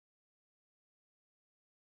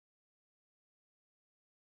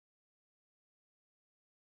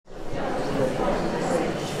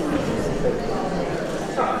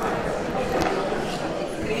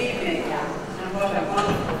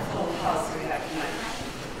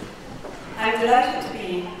I'm delighted to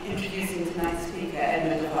be introducing tonight's speaker,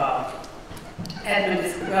 Edmund de Waal. Edmund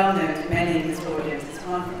is well known to many in his audience as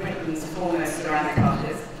one of Britain's foremost ceramic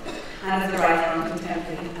artists and as a writer on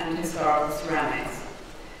contemporary and historical ceramics.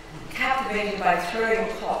 Captivated by throwing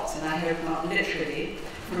pots, and I hope not literally,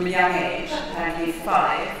 from a young age, apparently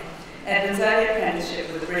 5, Edmund's early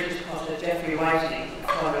apprenticeship with the British potter Geoffrey Whiting, a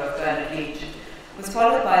follower of Bernard Leach, was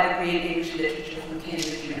followed by a degree in English literature from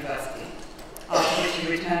Cambridge University, after which he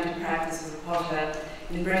returned to practice as a potter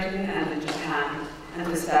in Britain and in Japan, and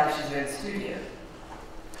to establish his own studio.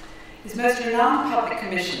 His most renowned public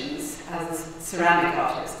commissions as a ceramic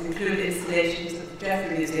artist include installations at the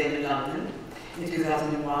Getty Museum in London in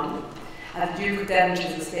 2001, at the Duke of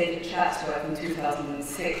Devonshire's estate at Chatsworth in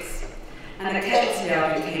 2006, and at Getty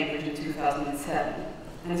in Cambridge in 2007.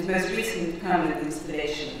 And his most recent permanent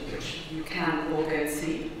installation, which you can all go and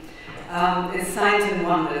see, is Signs and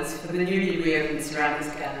Wonders for the newly reopened ceramics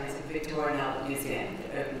galleries at Victoria and Albert Museum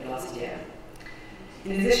that opened last year.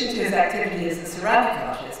 In addition to his activity as a ceramic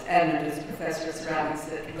artist, Edmund is a professor of ceramics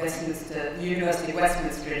at the University of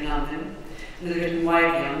Westminster in London, and has written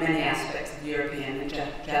widely on many aspects of European and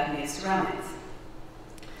Japanese ceramics.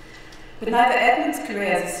 But neither Edmund's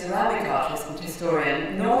career as a ceramic artist and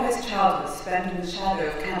historian, nor his childhood spent in the shadow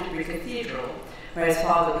of Canterbury Cathedral, where his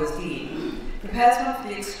father was dean, prepares one for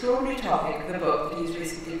the extraordinary topic of the book that he's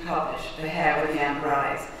recently published, The Hair with the Amber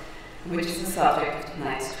Eyes, which is the subject of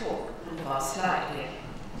tonight's talk, and of our slide here.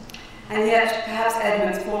 And yet, perhaps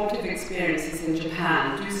Edmund's formative experiences in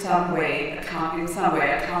Japan do in some way account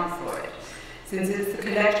for it, since it's the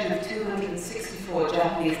collection of 264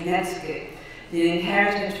 Japanese netsuke that he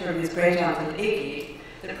inherited from his great-uncle Iggy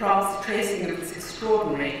that prompts the tracing of this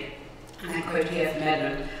extraordinary, and I quote here from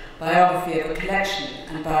Edmund, biography of a collection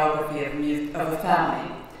and biography of a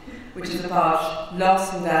family, which is about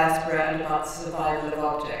loss and diaspora and about the survival of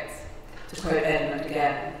objects, to quote Edmund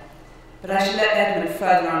again. But I shall let Edmund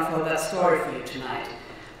further unfold that story for you tonight,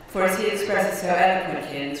 for as he expresses so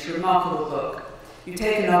eloquently in this remarkable book, you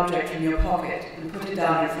take an object from your pocket and put it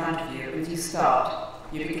down in front of you, and you start.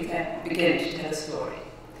 You begin to tell a story.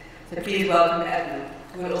 So please welcome Edmund,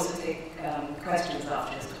 who will also take questions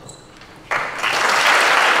after his talk.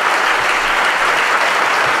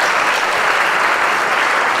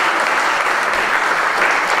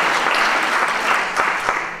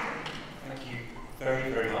 Thank you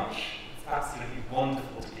very, very much. It's absolutely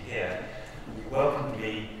wonderful to be here. You welcomed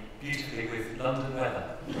me beautifully with London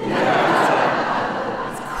weather. It's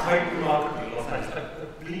quite remarkable in Los Angeles.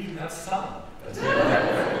 I believe you have sun.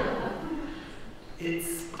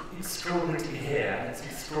 It's extraordinary to be here, and it's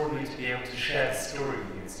extraordinary to be able to share the story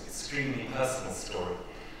with you. It's an extremely personal story,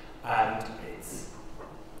 and it's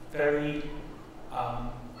very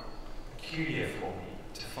peculiar for me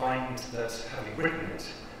to find that, having written it,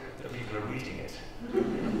 that people are reading it,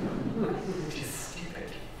 which is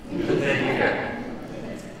stupid, but there you go.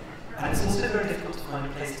 And it's also very difficult to find a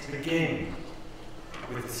place to begin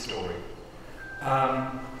with the story.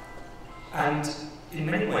 And in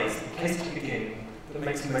many ways, the place to begin that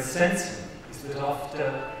makes the most sense to me is that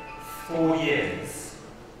after 4 years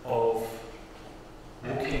of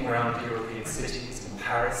walking around European cities, in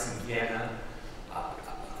Paris and Vienna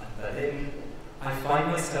and Berlin, I find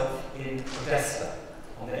myself in Odessa,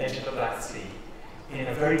 on the edge of the Black Sea, in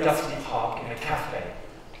a very dusty park in a cafe.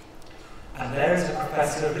 And there is a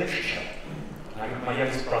professor of literature, my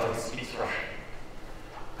youngest brother who speaks Russian.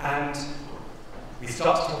 And we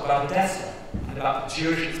start to talk about Odessa and about the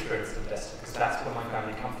Jewish experience of Odessa, because that's where my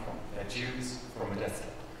family come from. They're Jews from Odessa.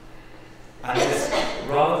 And this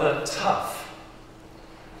rather tough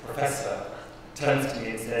professor turns to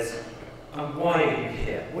me and says, why are you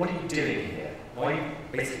here? What are you doing here? Why are you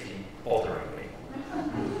basically bothering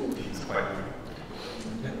me? He's quite rude.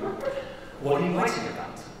 What are you writing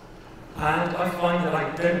about? And I find that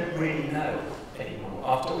I don't really know anymore.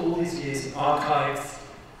 After all these years in archives,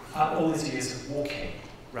 all these years of walking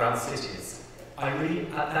around cities, I really,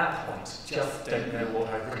 at that point, just don't know what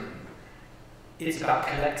I've written. It's about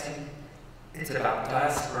collecting, it's about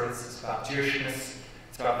diasporas, it's about Jewishness,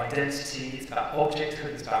 it's about identity, it's about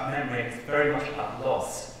objecthood, it's about memory, it's very much about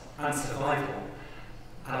loss and survival.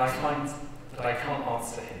 And I find that I can't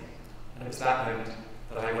answer him. And it was that moment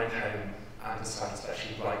that I went home and decided to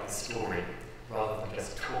actually write the story rather than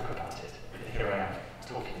just talk about it. And here I am,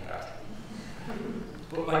 talking about it.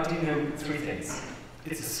 But I do know 3 things.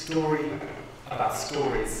 It's a story about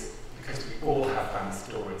stories, because we all have family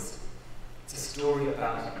stories. It's a story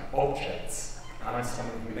about objects, and I'm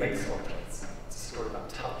someone who makes objects. It's a story about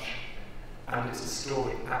touch. And it's a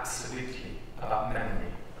story absolutely about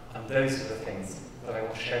memory. And those are the things that I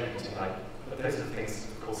want to share with you tonight, But those are the things,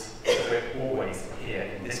 of course, that we're always here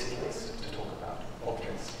in this place to talk about: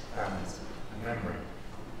 objects, families, and memory.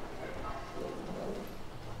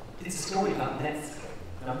 It's a story about netsuke.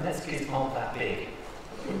 Now, netsukes aren't that big.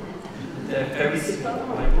 They're very small,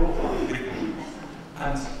 and I brought one with me.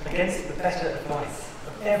 And against the better advice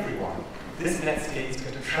of everyone, this netsuke is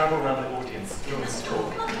going to travel around the audience during this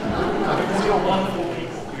talk. And because you're wonderful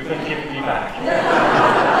people, you're going to give it me back.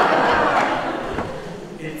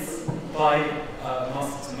 It's by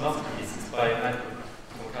masterpieces by a man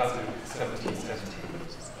called 1770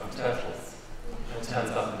 of turtles. It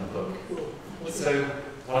turns up in the book. So,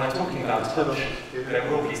 while I'm talking about touch, there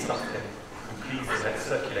will be something. Please let's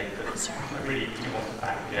circulate, but I really do want to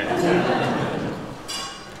back again.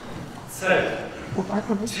 So,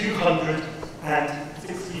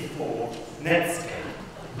 264 netsuke.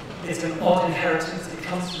 It's an odd inheritance. It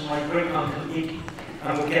comes from my great uncle Iggy,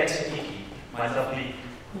 and we'll get to Iggy, my lovely,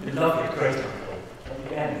 beloved great uncle, at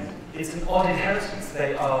the end. It's an odd inheritance.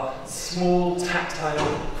 They are small,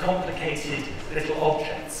 tactile, complicated little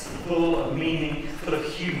objects, full of meaning, full of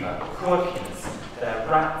humour, quirkiness. They're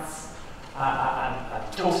rats, and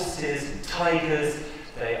tortoises and tigers.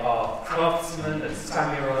 They are craftsmen and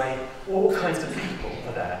samurai. All kinds of people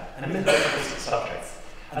are there, and mythological subjects.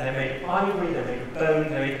 And they're made of ivory, they're made of bone,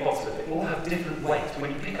 they're made of box, but they all have different weights.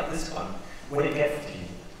 When you pick up this one, when it gets to you,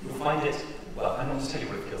 you'll find it, well, I'm not going to tell you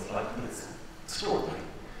what it feels like, but it's extraordinary.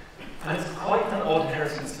 And it's quite an odd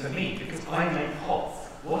inheritance for me, because I make pots.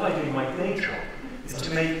 What I do in my day job is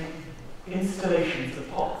to make installations of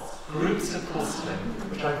pots, groups of porcelain,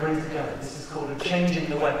 which I bring together. This is called a change in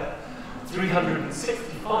the weather.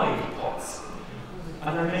 365 pots.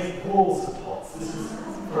 And I make walls of pots. This is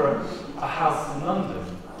for a house in London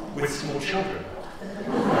with small children. They're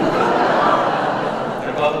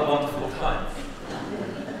rather wonderful times.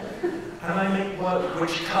 And I make work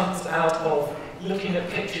which comes out of looking at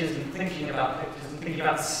pictures and thinking about pictures and thinking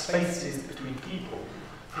about spaces between people.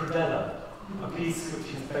 Predella, a piece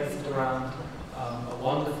which is based around a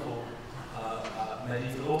wonderful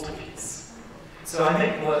medieval altarpiece. So I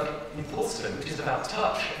make work in porcelain, which is about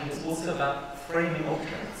touch, and it's also about framing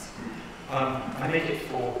objects. I make it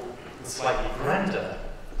for the slightly grander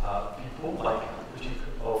people, like the Duke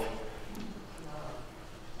of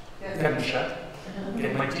Devonshire.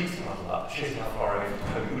 Get my dukes model up, shows how far away from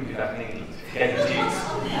home we wouldn't do that in England. Get the dukes.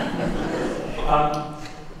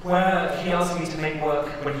 Where he asked me to make work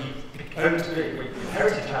when he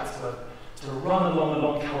inherited Chatsworth, to run along a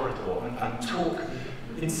long corridor and talk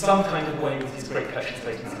in some kind of way with his great collections of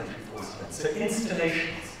 18th century porcelain. So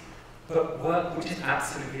installations, but work which is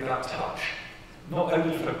absolutely about touch. Not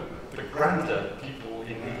only for the grander people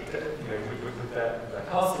in with their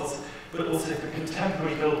castles, but also for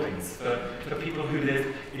contemporary buildings, for people who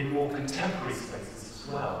live in more contemporary spaces as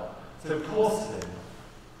well. So porcelain,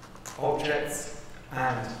 objects,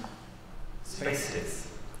 and spaces.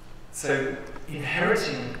 So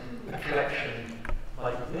inheriting a collection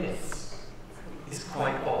like this is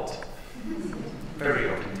quite odd. Very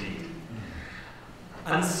odd indeed.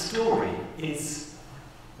 And the story is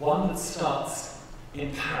one that starts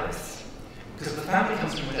in Paris, because the family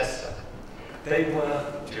comes from Odessa. They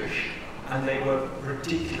were Jewish, and they were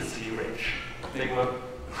ridiculously rich. They were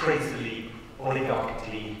crazily,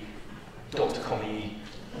 oligarchically, .com-y,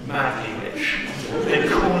 madly rich. They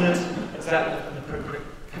cornered, is that an appropriate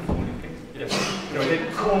thing? Yes. No, they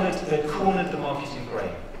cornered the market in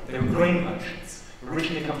grain. They were grain merchants,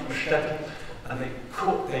 originally come from Shtetl, and they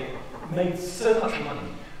made so much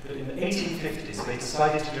money that in the 1850s they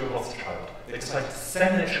decided to do a Rothschild. They decided to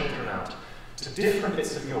send their children out to different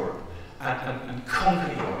bits of Europe and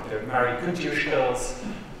conquer Europe. They would marry good Jewish girls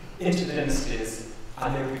into the dynasties,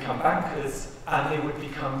 and they would become bankers, and they would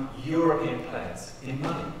become European players in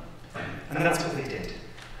money. And that's what they did.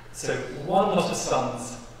 So one lot of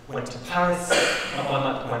sons went to Paris, and one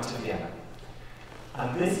lot went to Vienna.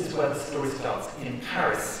 And this is where the story starts, in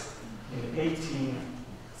Paris, in the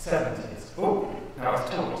 1870s. Oh, now I was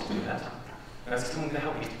told not to do that. I was told to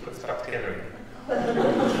help me to put this back together again.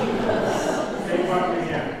 Same button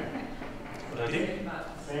again. What do I do?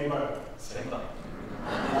 Same button. Same button. I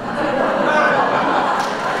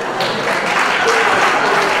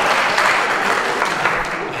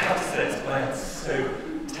have to say, it's why I'm so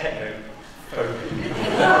techno-phobic.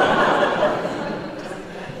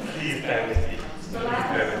 Please bear with me. Please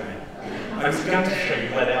bear with me. I was going to show you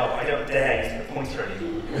where they are, but I don't dare use the pointer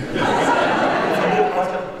anymore. If you look right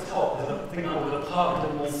up at the top, there's a thing called the Parc de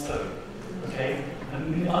Monceau. Okay?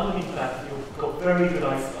 And underneath that, you've got very good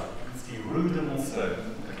eyesight. You can see Rue de Monceau.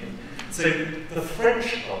 Okay? So the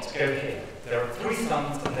French lot go here. There are 3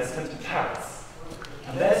 sons, and they're sent to Paris.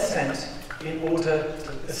 And they're sent in order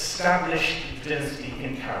to establish the dynasty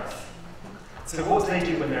in Paris. So what do they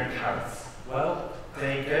do when they're in Paris? Well,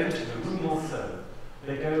 they go to the Rue Monceau.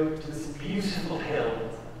 They go to this beautiful hill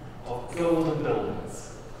of golden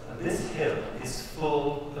buildings. And this hill is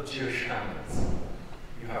full of Jewish families.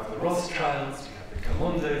 You have the Rothschilds, you have the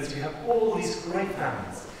Commandos, you have all these great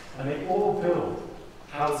families. And they all build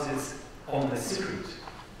houses on the street.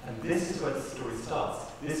 And this is where the story starts.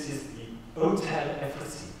 This is the Hotel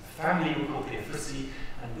Ephrussi, a family were called the Ephrussi,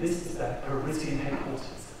 and this is their Parisian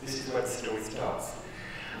headquarters. This is where the story starts.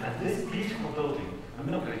 And this beautiful building, I'm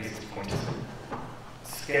not going to use this pointer,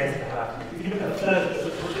 scares the hell out of me. If you look at the third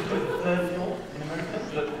floor in America,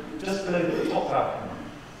 look just below the top balcony,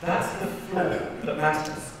 that's the floor that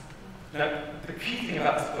matters. Now, the key thing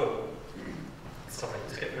about this book, sorry, I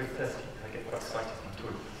just get very thirsty, I get quite excited when I'm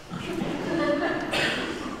talking.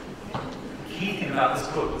 The key thing about this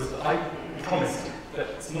book was that I promised that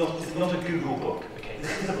it's not a Google book. Okay,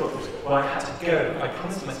 this is a book where I had to go. I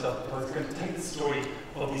promised myself that I was going to take the story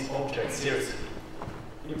of these objects seriously.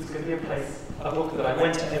 It was going to be a book that I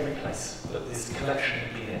went to every place that this collection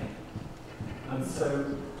had been in. And so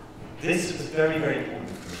this was very, very important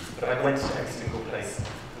for me, that I went to every single place.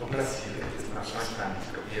 God bless you, look at this nice man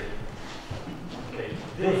he's got here. Okay,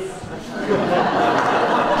 this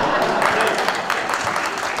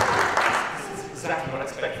is exactly what I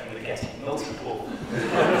expected from the Getty, multiple.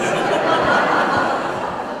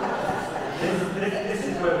 This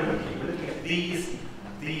is where we're looking. We're looking at these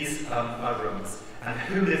rooms. And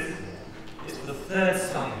who lives here? It's the third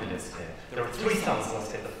son who lives here. There are three sons, as I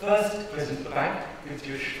said. The first goes into the bank, good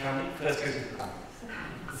Jewish family, first goes into the bank.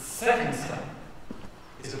 The second son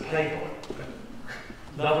is a playboy.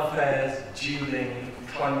 Love affairs, dueling,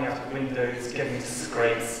 climbing out of windows, getting into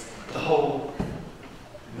scrapes, the whole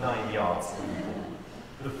 9 yards.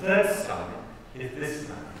 The third son is this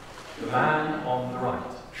man, the man on the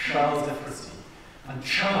right, Charles Ephrussi. And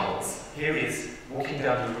Charles, here he is, walking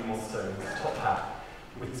down the Rue Monceau with his top hat,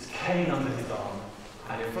 with his cane under his arm,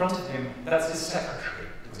 and in front of him, that's his secretary.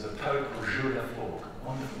 There was a poet called Jules Lafleur,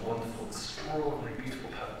 wonderful, wonderful, extraordinary, beautiful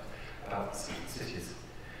poet about cities.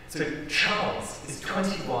 So Charles is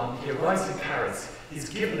 21, he arrives in Paris, he's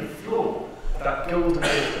given a floor of that golden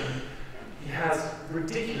building. He has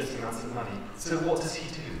ridiculous amounts of money. So what does he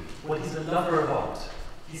do? Well, he's a lover of art.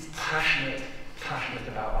 He's passionate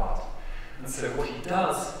about art. And so what he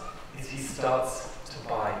does is he starts to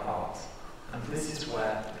buy art. And this is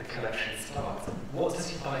where the collection starts. What does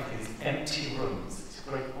he buy for these empty rooms? It's a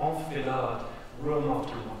great enfilade, room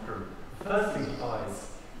after room. The first thing he buys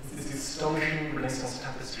is this astonishing Renaissance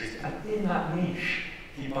tapestries. And in that niche,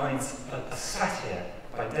 he buys a satyr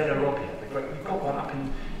by Della Robbia. We've got one up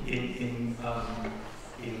in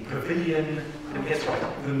Pavilion, yes, right,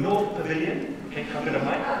 the North Pavilion. Okay, come to the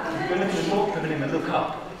mic. You go into the North Pavilion and look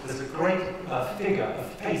up. There's a great figure, a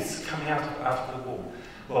face coming out of the wall.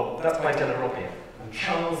 Well, that's by Della Robbia. And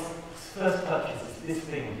Charles' first purchase is this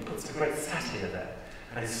thing, and he puts a great satyr there.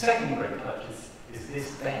 And his second great purchase is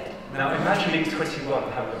this bed. Now, imagine being 21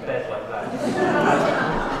 and having a bed like that.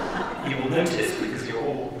 You will notice, because you're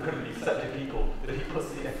all incredibly perceptive people, that he puts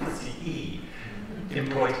the Ephrussi E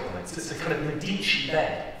embroidered on it. So it's a kind of Medici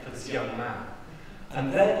bed for this young man.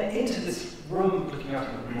 And then into this room looking out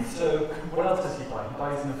on the room. So what else does he buy? He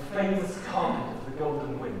buys a famous carpet of the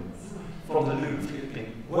Golden Winds from the Louvre. It had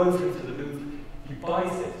been woven for the Louvre. He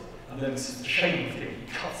buys it, and then this is the shaming thing,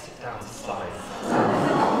 he cuts it down to size.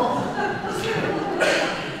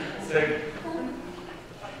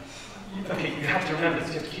 Okay, you have to remember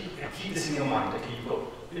this, you have to keep this in your mind. Okay, you've got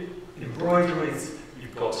embroideries,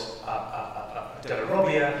 you've got Della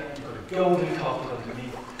Robbia, you've got a golden carpet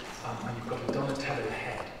underneath, and you've got a Donatello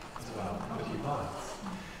head as well that he buys.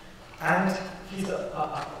 And he's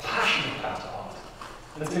passionate about art.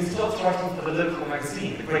 And so he starts writing for the local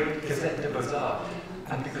magazine, the great Gazette de Beaux-Arts.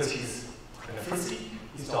 And because he's an Ephrussi,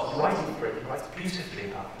 he starts writing for it, he writes beautifully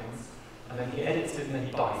about things, and then he edits it and then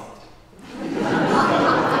he buys it.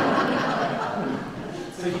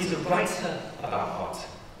 So he's a writer about art.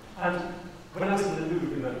 And when I was in the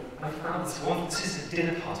Louvre, I found this is a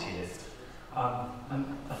dinner party list. And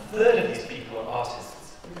a third of these people are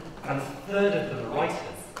artists, and a third of them are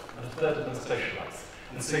writers, and a third of them are socialites.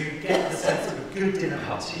 And so you get the sense of a good dinner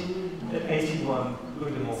party at 81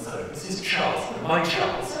 Rue de Monceau. This is Charles, my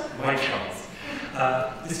Charles.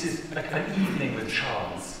 This is an evening with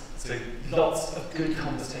Charles. So lots of good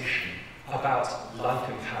conversation about life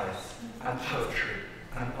in Paris, and poetry,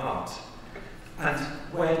 and art. And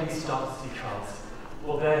where do we start to see Charles?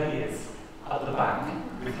 Well, there he is, at the back,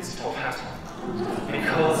 with his top hat on.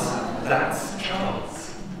 Because that's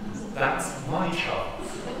Charles. That's my Charles.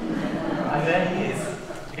 I there he is,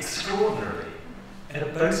 extraordinarily, at a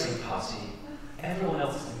boating party. Everyone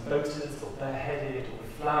else is in boaters or bareheaded or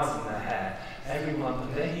with flowers in their hair. Everyone,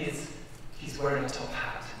 and there he is, he's wearing a top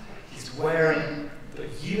hat. He's wearing the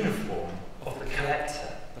uniform of the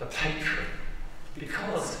collector, the patron,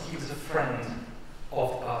 because he was a friend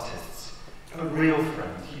of the artists, a real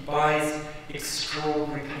friend. He buys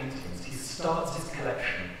extraordinary paintings. He starts his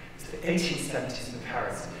collection. It's the 1870s in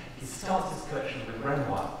Paris. He starts his collection with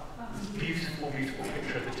Renoir, this beautiful, beautiful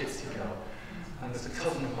picture of the gypsy girl. And there's a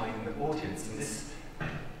cousin of mine in the audience, and this,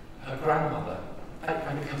 her grandmother, I'm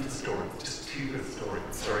going to come to the story, it's just too good a story.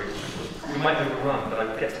 Sorry, we might overrun, but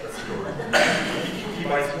I'll get to the story. He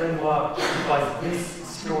buys Renoir, he buys this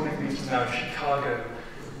extraordinary beauty now in Chicago.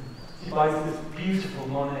 He buys this beautiful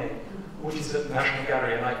Monet, which is at the National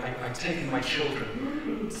Gallery, and I've taken my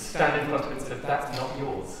children to stand in front of it and said, that's not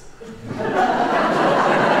yours.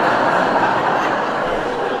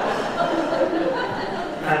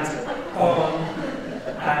 And on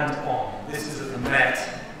and on. This is at the Met.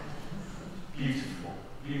 Beautiful,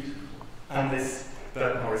 beautiful. And this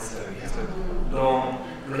Bert Morisot, he has a long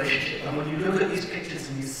relationship. And when you look at these pictures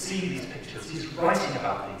and you see these pictures, he's writing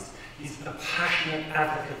about these. He's a passionate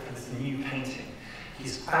advocate for this new painting.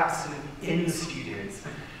 He's absolutely in the studios.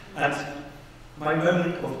 And my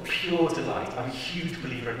moment of pure delight, I'm a huge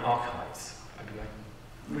believer in archives. I mean, I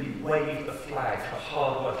really wave the flag for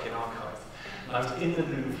hard work in archives. And I was in the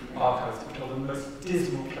Louvre archives, which are the most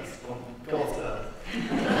dismal place on God's earth,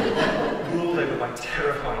 ruled over by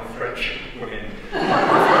terrifying French women.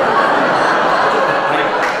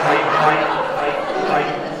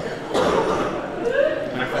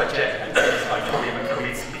 I'm quite jet, I probably am a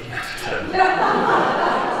colleague speaking out of turn.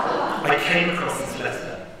 I came across this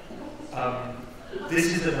letter. This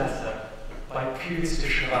is a letter by Puvis de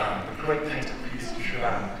Chavannes, the great painter Puvis de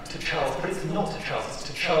Chavannes, to Charles, but it's not to Charles, it's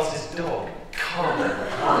to Charles's dog, Carmen.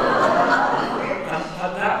 And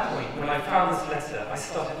at that point, when I found this letter, I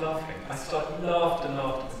started laughing. I laughed and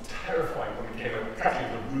laughed. It was terrifying when we came over,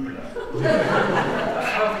 practically with a ruler.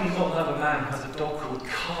 How can you not love a man who has a dog called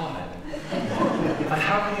Carmen? And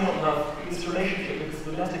how can you not love this relationship? Because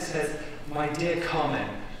the letter says, my dear Carmen,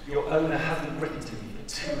 your owner hasn't written to me for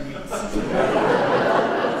 2 weeks.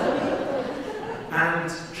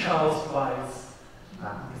 And Charles buys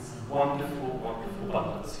this wonderful, wonderful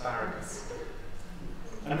bundle of asparagus.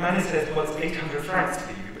 And Manny says, well, it's 800 francs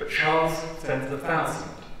for you, but Charles sends 1,000.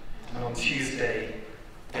 And on Tuesday,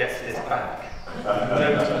 gets this back.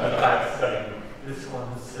 Note on the back saying, this one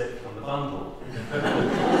has slipped from the bundle.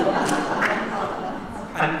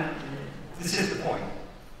 And this is the point.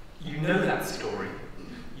 You know that story.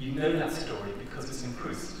 You know that story because it's in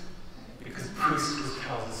Proust. Because Proust was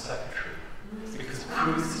Charles' secretary. Because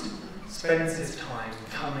Proust spends his time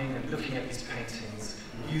coming and looking at these paintings,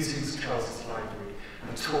 using Charles' library,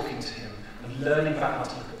 and talking to him, and learning about how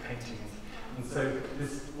to look at paintings. And so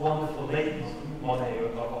this wonderful late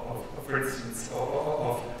Monet, for instance,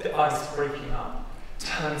 of the ice breaking up,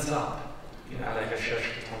 turns up in À la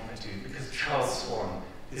recherche de Pompidou, because Charles Swann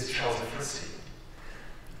is Charles Ephrussi.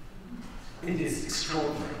 It is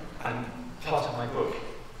extraordinary, and part of my book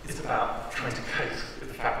is about trying to cope with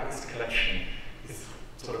the fact that this collection is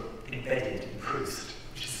sort of embedded in Proust,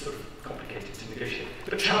 which is sort of complicated to negotiate.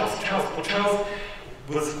 But Charles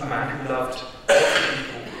was a man who loved lots of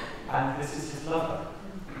people, and this is his lover,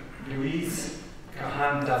 Louise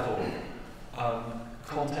Cahan d'Avaux,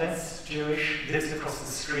 Comtesse, Jewish, lives across the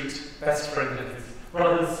street, best friend of his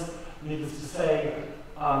brothers, needless to say,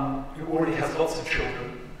 who already has lots of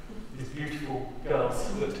children, these beautiful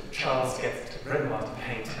girls that Charles gets to Renoir to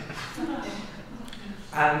paint.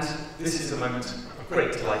 And this is a moment of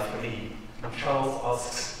great delight for me when Charles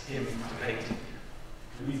asks him to paint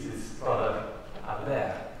Louise's brother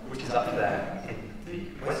Albert, which is up there in the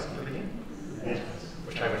Western Pavilion,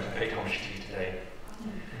 which I went to pay homage to today.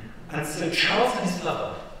 And so Charles and his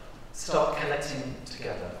lover start collecting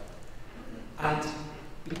together. And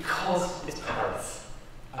because it's Paris,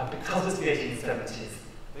 and because it's the 1870s,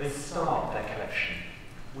 they start their collection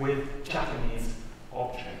with Japanese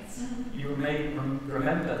objects. You may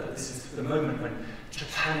remember that this is the moment when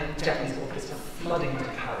Japanese objects are flooding into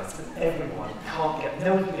Paris, and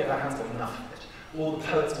no one can get their hands on enough of it. All the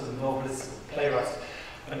poets, all the novelists, all the playwrights,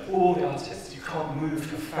 and all the artists. You can't move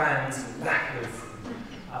for fans and lacquers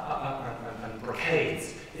and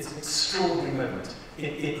brocades. It's an extraordinary moment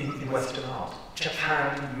in Western art.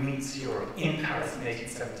 Japan meets Europe in Paris in the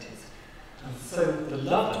 1870s. And so the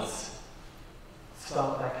lovers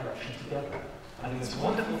start their collection together. And in this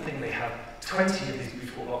wonderful thing, they have 20 of these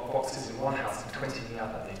beautiful boxes in one house and 20 in the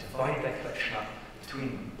other. They divide their collection up between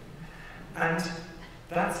them. And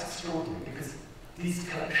That's extraordinary because these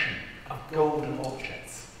collection of golden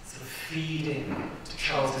objects sort of feed in to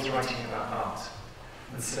Charles's writing about art.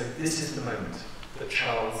 And so this is the moment that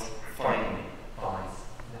Charles finally buys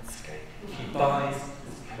Netscape. He buys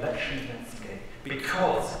this collection of Netscape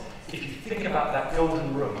because if you think about that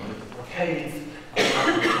golden room with the brocades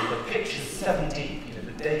and the pictures 7 deep,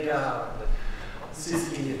 the Degas, the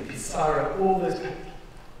Sisley, the Pissarro, all those pictures.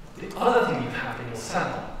 The other thing you have in your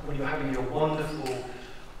salon, when you're having your wonderful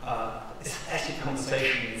aesthetic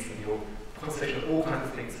conversations and your conversation of all kinds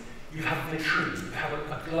of things, you have vitrine, you have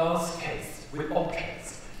a glass case with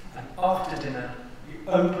objects, and after dinner, you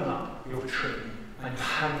open up your vitrine and you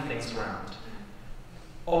hand things around.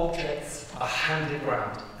 Objects are handed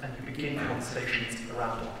around and you begin conversations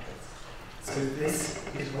around objects. So this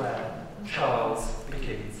is where Charles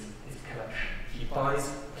begins his collection. He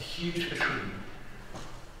buys a huge vitrine,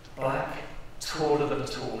 black, taller than a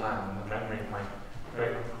tall man in the memory of my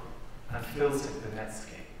great uncle, and fills it with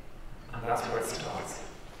Netscape. And that's where it starts.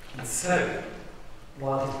 And so,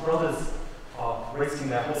 while his brothers are racing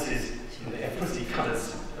their horses in the Ephrussi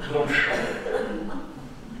colours at Longchamp,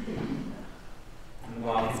 and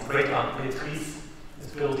while his great aunt Beatrice is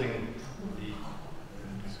building the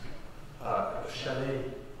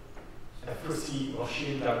chalet Ephrussi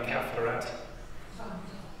Rocher dans Carferat,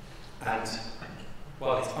 and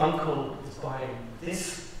while his uncle is buying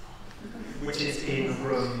this, which is in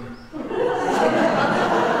room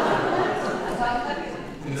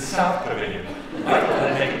in the South Pavilion. I thought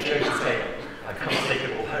I'd make a joke and say, I can't take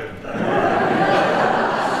it all home.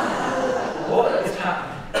 What is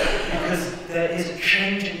happening? Because there is a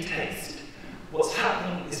change in taste. What's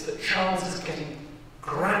happening is that Charles is getting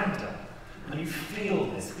grander, and you feel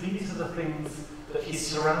this. These are the things that he's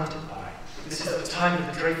surrounded by. This is at the time of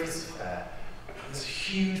the Dreyfus Affair. There's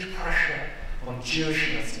huge pressure on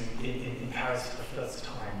Jewishness in Paris for the first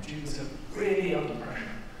time. Jews are really under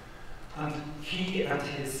pressure. And he and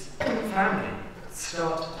his family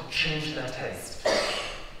start to change their taste.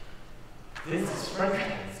 This is French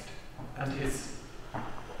taste, and his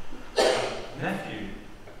nephew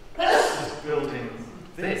is building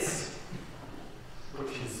this,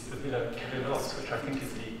 which is the Villa Carillos, which I think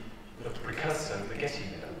is the precursor of the Getty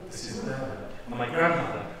Villa. This is their villa. And my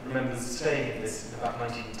grandmother remembers staying in this in about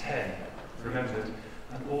 1910, remembered,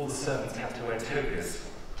 and all the servants had to wear togas.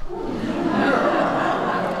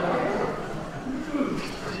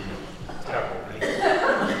 Pretty terrible, really.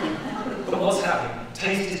 But what's happening?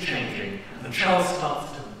 Taste is changing, and Charles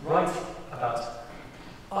starts to write about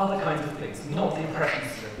other kinds of things, not the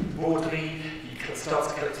Impressionism. Baudry, he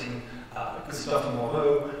starts collecting Gustave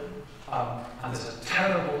Moreau, and there's a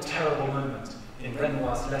terrible, terrible moment in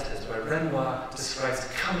Renoir's letters where Renoir describes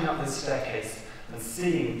coming up this staircase and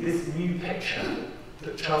seeing this new picture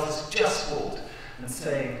that Charles has just bought and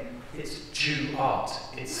saying, it's Jew art,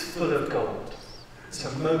 it's full of gold. It's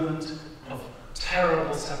a moment of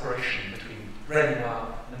terrible separation between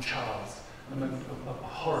Renoir and Charles, a moment of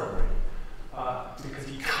horror, because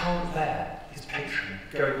he can't bear his patron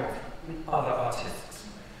going off with other artists.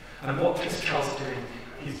 And what is Charles doing?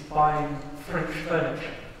 He's buying French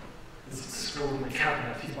furniture, this extraordinary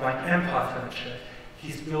cabinet. He's buying Empire furniture.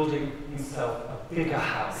 He's building himself a bigger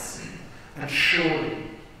house. And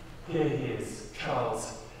surely, here he is,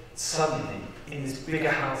 Charles, suddenly in this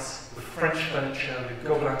bigger house with French furniture, with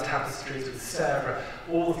Gobelin tapestries, with Sèvres,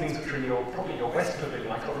 all the things which are in probably your West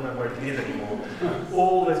Pavilion, I can't remember where it is anymore,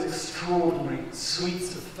 all those extraordinary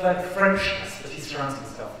suites of Frenchness that he surrounds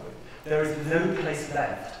himself with. There is no place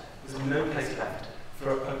left, there's no place left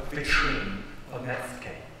for a vitrine of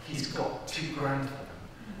Netscape. He's got too grand for them.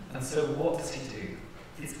 And so what does he do?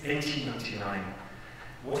 It's 1899.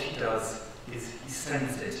 What he does is he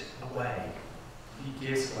sends it away. He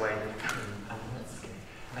gives away the vitrine and Netscape.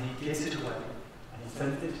 And he gives it away, and he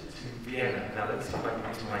sends it to Vienna. Now let me see if I can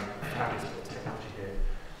use my fabulous bit of technology here.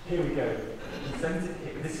 Here we go. He sends it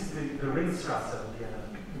here. This is the Ringstrasse of Vienna.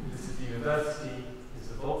 This is the university, this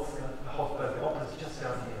is the Volska, the Hofburg, the opera's just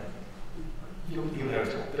down here. You'll know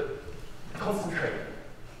it all, but concentrate.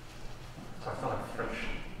 So I sound like a French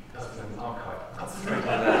person in an archive. Concentrate on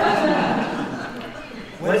that.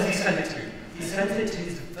 Where does he send it to? He sends it to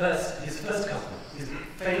his first cousin, his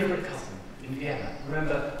favourite cousin in Vienna.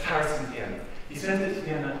 Remember, Paris and Vienna. He sends it to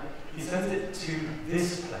Vienna. He sends it to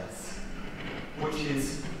this place, which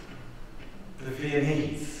is the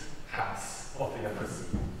Viennese house of the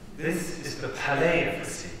Ephrussi. This is the Palais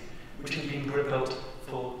Ephrussi, which had been rebuilt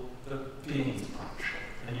for the Viennese branch.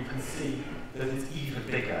 And you can see that it's even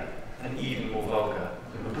bigger and even more vulgar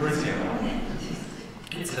than the Parisian one.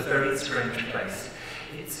 It's a very strange place.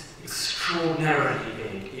 It's extraordinarily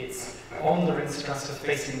big. It's on the Ringstrasse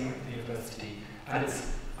facing the university, and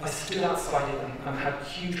I stood outside it and had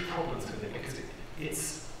huge problems with it because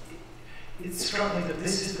it struck me that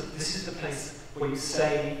this is the place where you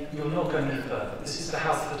say you're not going any further. This is the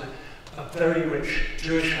house that a very rich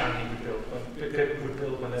Jewish family would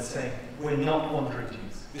build when they're saying, we're not wandering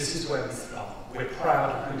Jews. This is where we start. We're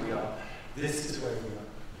proud of who we are. This is where we are.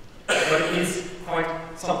 But it is quite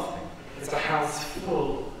something. It's a house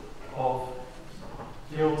full of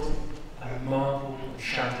gilding and marble and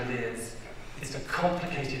chandeliers. It's a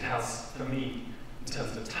complicated house for me in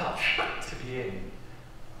terms of touch to be in.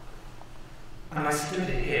 And I stood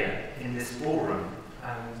here in this ballroom,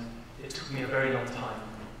 and it took me a very long time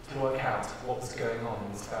to work out what was going on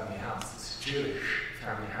in this family house, this Jewish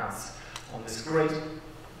family house, on this great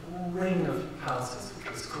ring of houses,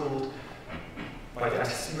 which was called, by the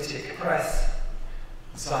anti-Semitic press,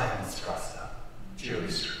 Zionstrasse,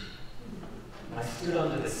 Jewish Street. And I stood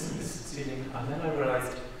under this ceiling, and then I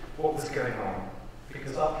realized what was going on,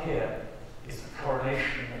 because up here is the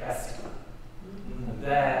coronation of Esther, and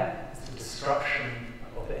there is the destruction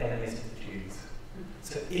of the enemies of the Jews.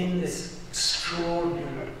 So in this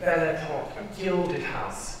extraordinary Belle Epoque, gilded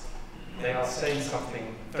house, they are saying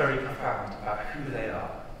something very profound about who they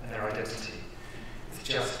are and their identity. It's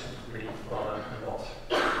just really rather a lot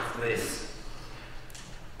of this.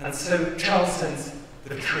 And so Charles sends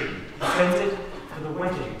the tree. He sends it for the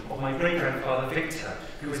wedding of my great-grandfather Victor,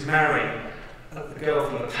 who was marrying the girl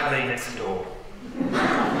from the palais next door.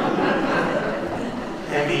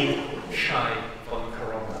 Emmy Shai von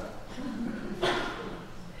Corona.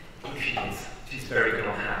 Here she is. She's very good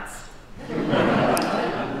on hats.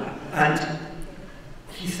 And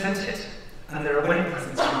he sent it, and there are wedding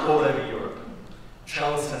presents from all over Europe.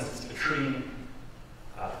 Charles sends it to the tree.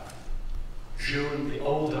 Jules, the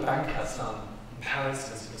older banker son in Paris,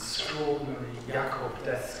 has an extraordinary Jacob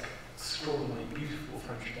desk, extraordinarily beautiful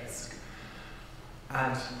French desk.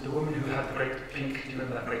 And the woman who had the great pink, do you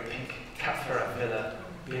remember that great pink Cap Ferrat villa,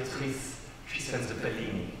 Beatrice, she sends a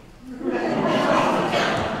Bellini.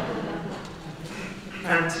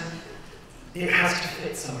 And it has to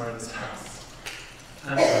fit somewhere in this house.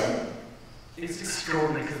 And it's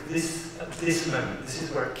extraordinary because at this moment, this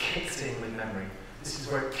is where it kicks in with memory. This is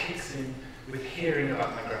where it kicks in with hearing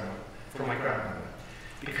about my grandmother, from my grandmother.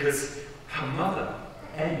 Because her mother,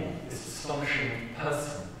 Amy, this astonishing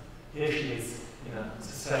person, here she is in a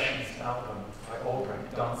secessionist album by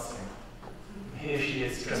Albrecht dancing. And here she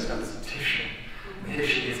is dressed up as a Titian. And here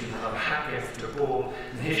she is in her hat goes to a ball.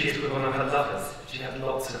 And here she is with one of her lovers. She had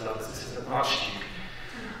lots of lovers. This is an archduke.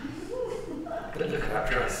 But look at that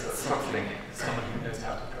dress. That's something. Someone who knows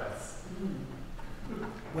how to dress.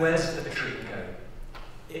 Where does the retreat go?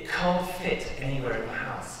 It can't fit anywhere in the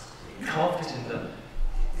house. It can't fit in the...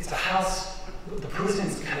 It's a house that the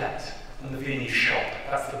Parisians collect and the Viennese shop.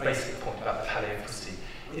 That's the basic point about the Palais Ephrussi.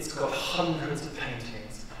 It's got hundreds of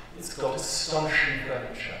paintings. It's got astonishing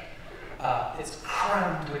furniture. It's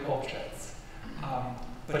crammed with objects.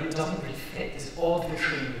 But it doesn't really fit. This odd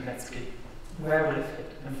vitrine with netsuke. Where will it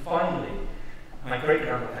fit? And finally, my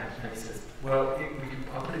great-grandmother says, well,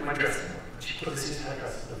 I'll put it in my dressing room. And she put this in her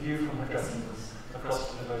dressing room. The view from her dressing room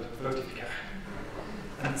across from the Votivka.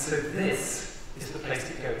 And so this is the place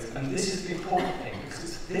it goes. And this is the important thing, because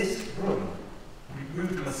it's this room. We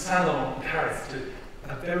moved from a salon in Paris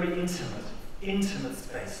to a very intimate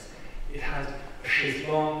space. It had a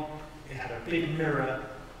chaise-longue, it had a big mirror,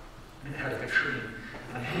 and it had a vitrine.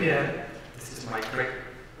 And here, this is my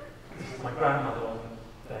grandmother on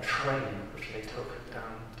their train, which they took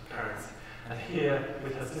down to Paris. And here,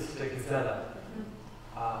 with her sister Gisela,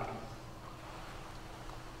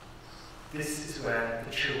 this is where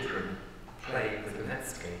the children played with the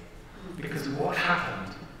netsuke. Because what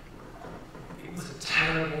happened, it was a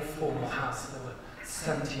terrible formal house. There were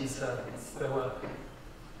 17 servants. There were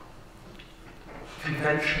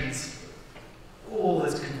conventions, all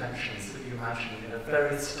those conventions that you imagine in a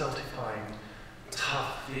very stultifying,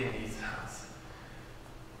 tough Viennese house.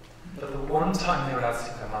 But the one time they were allowed to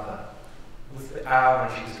see their mother was the hour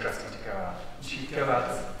when she was dressing to go out. She'd go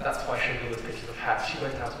out, that's why she had all those pictures of hats. She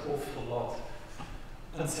went out an awful lot.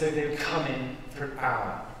 And so they would come in for an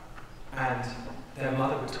hour, and their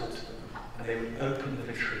mother would talk to them, and they would open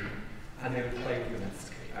the vitrine, and they would play with the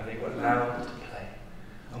netsuke, and they were allowed to play.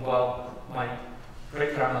 And while my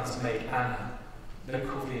great-grandmother's maid, Anna,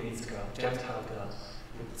 local Viennese girl, Gentile girl,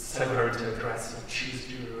 would sew her into a dress, or choose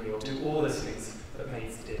jewellery, or do all those things that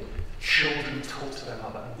maids did, children talk to their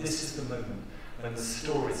mother, and this is the moment when the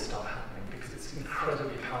stories start happening, because it's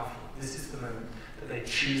incredibly powerful. This is the moment that they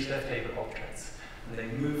choose their favourite objects, and they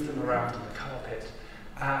move them around on the carpet,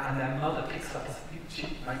 and their mother picks up.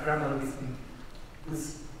 My grandmother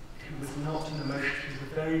was not an emotional. She was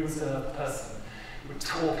a very reserved person. Who would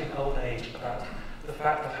talk in old age about the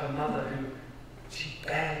fact that her mother, who she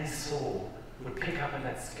barely saw, would pick up a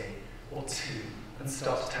netsuke or two and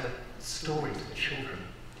start to tell a story to the children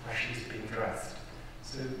as she was being dressed.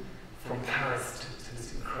 So from Paris to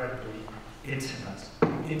this incredibly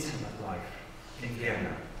intimate life in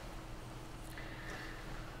Vienna.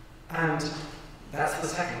 And that's the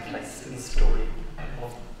second place in the story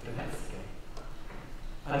of the netsuke.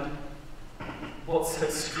 And what's so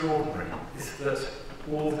extraordinary is that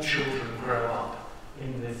all the children grow up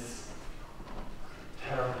in this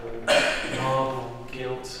terrible marble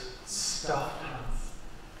gilt stuffed house.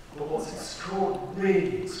 But what's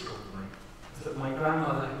really extraordinary is that my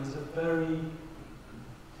grandmother, who was a very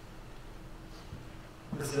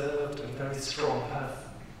reserved and very strong person,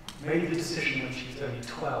 made the decision when she was only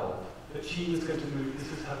 12 that she was going to move.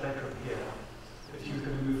 This is her bedroom here. That she was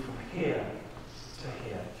going to move from here to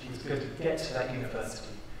here. She was going to get to that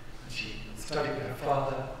university. And she studied with her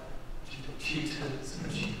father. She took tutors,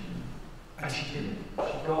 and she did it.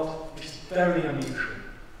 She got, which is very unusual.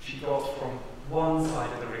 She got from one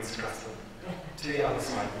side of the Ringstrasse to the other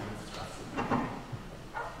side of the Ringstrasse.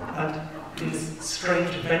 And in this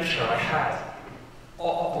strange adventure I had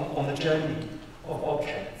on the journey of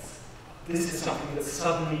objects, this is something that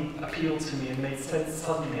suddenly appealed to me and made sense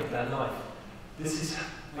suddenly of their life. This is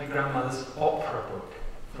my grandmother's opera book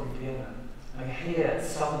from Vienna. And here,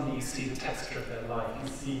 suddenly you see the texture of their life. You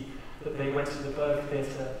see that they went to the Berg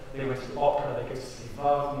Theatre, they went to the opera, they go to see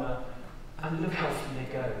Wagner, and look how often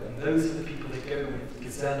they go. And those are the people they go with,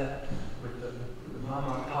 Gisela, with the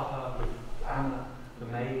Mama and Papa, with Anna, the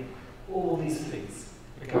maid. All these things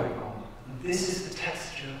are going on. And this is the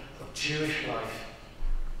texture of Jewish life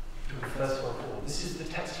during the First World War. This is the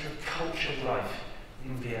texture of cultured life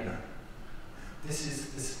in Vienna. This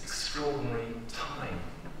is this extraordinary time,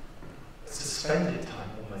 a suspended time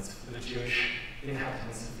almost for the Jewish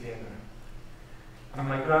inhabitants of Vienna. And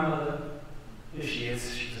my grandmother, here she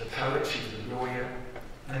is, she was a poet, she was a lawyer,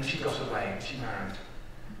 and she got away, she married.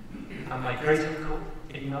 And my great uncle,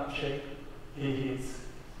 Ignace, here he is,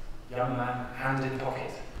 young man, hand in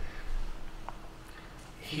pocket.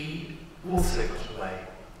 He also got away.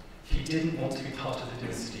 He didn't want to be part of the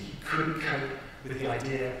dynasty. He couldn't cope with the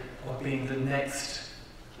idea of being the next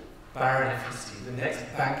Baron Ephrussi, the next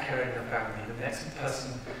banker in the family, the next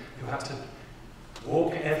person who had to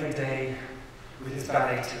walk every day with his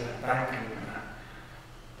valet to the bank and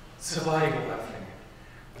survive all that thing.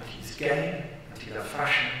 But he was gay, and he loved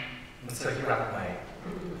fashion, and so he ran away.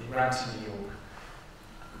 He ran to New York.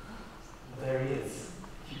 Well, there he is.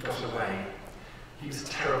 He got away. He was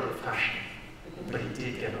terrible at fashion, but he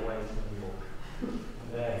did get away to New York.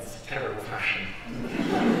 And there's terrible fashion.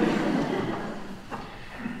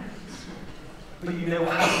 But you know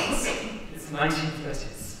what happens. It's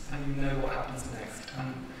 1930s, and you know what happens next.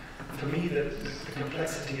 And for me, the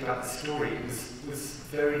complexity about the story was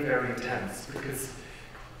very, very intense, because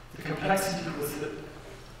the complexity was that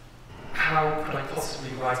how could I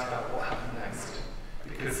possibly write about what happened next?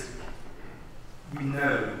 Because we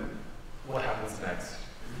know what happens next.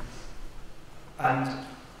 And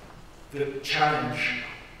the challenge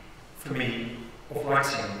for me of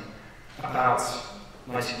writing about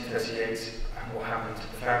 1938 and what happened to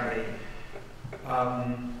the family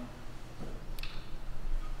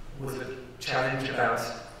was a challenge about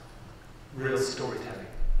real storytelling.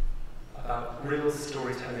 About real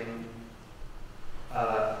storytelling,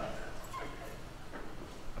 about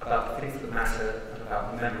the things that matter, and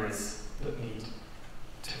about the memories that need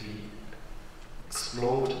to be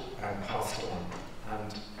explored and passed on.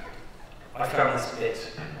 And I found this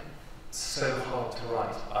bit so hard to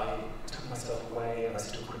write. I took myself away and I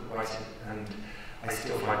still couldn't write it, and I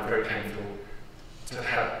still find it very painful to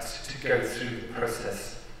have to go through the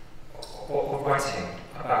process of writing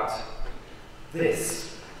about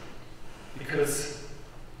this, because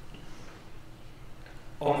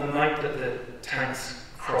on the night that the tanks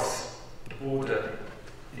crossed the border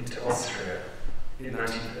into Austria in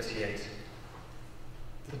 1938,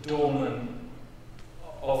 the doorman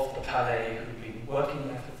of the Palais, who'd been working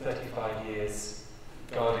there for 35 years,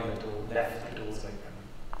 guarding the door, left the doors open.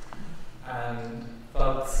 And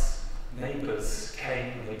Bug's neighbours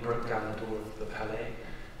came and they broke down the door of the Palais,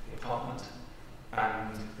 the apartment,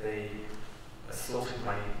 and they assaulted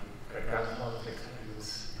my great-grandfather, Victor, who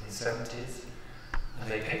was in his 70s, and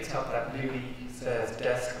they picked up that Louis Serre's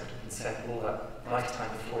desk that had been sent all that lifetime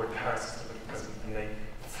before in Paris as a present, and they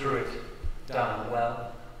threw it down the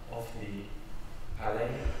well of the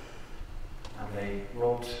Palais, and they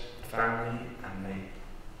robbed the family, and they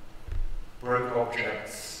broke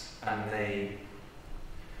objects, and they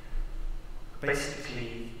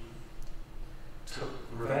basically took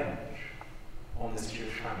revenge on this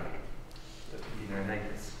Jewish family that had been their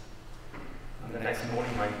neighbours. And the next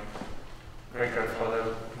morning, my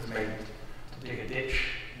great-grandfather was made to dig a ditch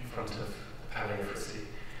in front of the Palais Ephrussi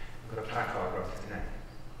with a placard around his neck.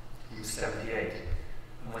 He was 78,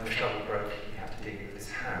 and when the shovel broke, he had to dig it with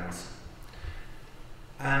his hands.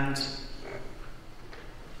 And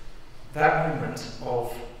that moment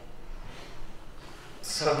of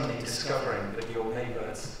suddenly discovering that your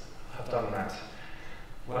neighbours have done that,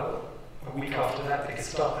 well, a week after that, the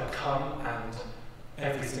Gestapo come and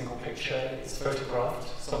every single picture is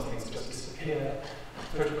photographed, some things just disappear,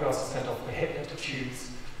 photographs are sent off for Hitler to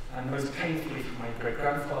choose, and most painfully for my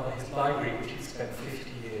great-grandfather, his library, which he spent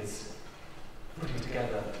 50 years putting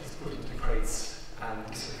together, is put into crates and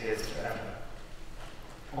disappears forever.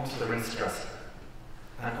 Onto the Ringstrasse,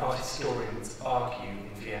 and art historians argue in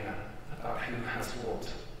Vienna about who has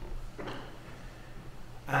what.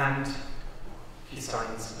 And he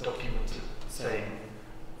signs a document saying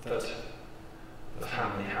that the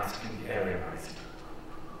family house can be Aryanized.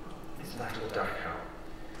 It's that or Dachau.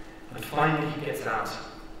 And finally he gets out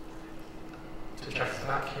to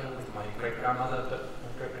Czechoslovakia with my great-grandmother, but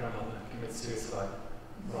my great-grandmother commits suicide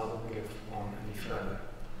rather than give on any further.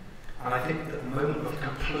 And I think that the moment of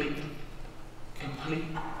complete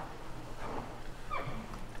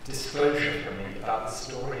disclosure for me about the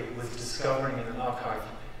story was discovering in an archive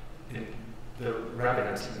in the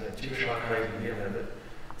rabbinate, in the Jewish archive in Vienna, that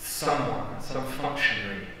someone, some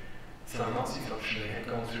functionary, some Nazi functionary had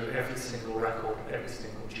gone through every single record of every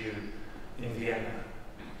single Jew in Vienna,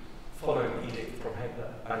 following an edict from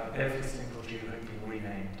Hitler, and every single Jew had been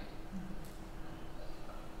renamed.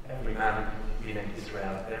 Every man had been named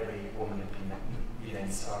Israel, every woman had been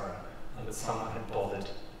renamed Sarah, and that someone had bothered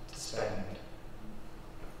to spend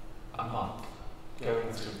a month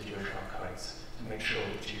going through the Jewish archives to make sure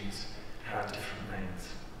that Jews had different names.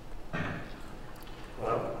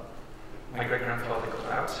 Well, my great-grandfather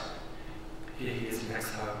got out. Here he is in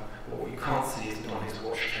exile, but what you can't see is that on his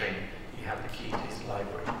watch chain he had the key to his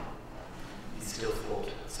library. He still thought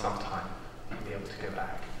sometime he'd be able to go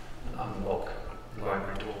back and unlock the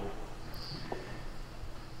library door.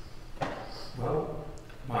 Well,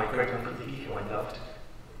 my great-uncle Lee, who I loved,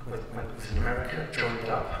 was in America, joined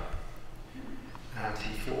up, and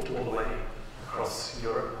he fought all the way across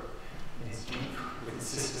Europe in his Jeep with his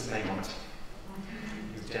sister's name on it.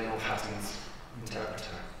 He was General Patton's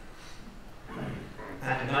interpreter.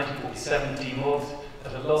 And in 1947, Dean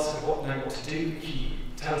at a loss of knowing what to do, he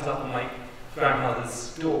turns up on my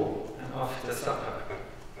grandmother's door, and after supper,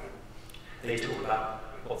 they talk about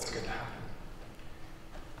what's going to happen.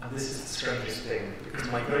 And this is the strangest thing, because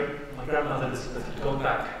my grandmother Elizabeth had gone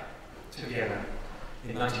back to Vienna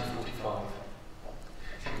in 1945.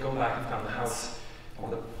 She'd gone back and found the house on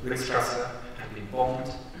the Ringstrasse had been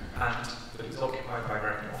bombed, and that it was occupied by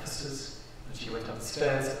American officers. And she went up the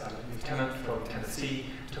stairs, and a lieutenant from Tennessee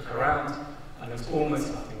took her around, and there was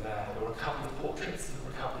almost nothing there. There were a couple of portraits, there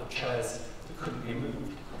were a couple of chairs that couldn't be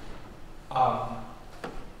moved.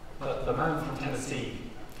 But the man from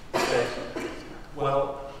Tennessee said,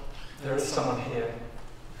 well, there is someone here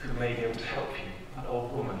who may be able to help you, an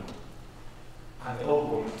old woman. And the old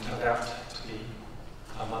woman turned out to be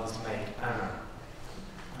her mother's maid, Anna.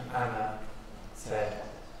 And Anna said,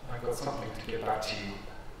 I've got something to get back to you.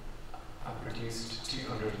 I produced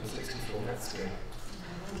 264 netsuke.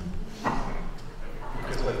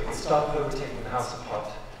 Because when the Gestapo were taking the house apart,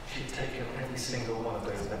 she'd taken every single one of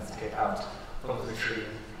those netsuke out from the retrieve,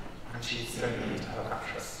 and she'd thrown them into her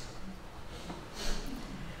mattress.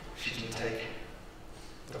 She didn't take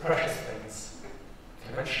the precious things.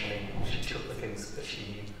 Conventionally, she took the things that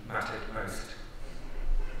she mattered most.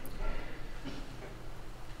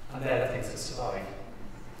 And they're the things that survive.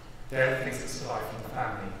 They're the things that survive from the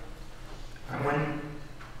family. And when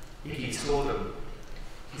Iggy saw them,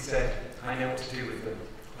 he said, I know what to do with them.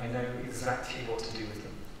 I know exactly what to do with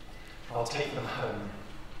them. I'll take them home.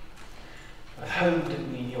 But home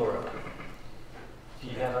didn't mean Europe.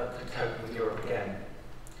 He never could cope with Europe again.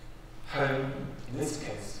 Home, in this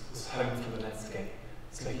case, was home for the netsuke.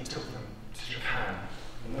 So he took them to Japan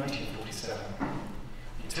in 1947.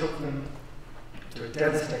 He took them to a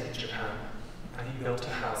devastated Japan, and he built a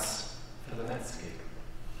house for the netsuke.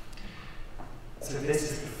 So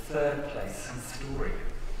this is the third place in the story.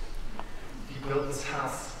 He built this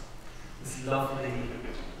house, this lovely,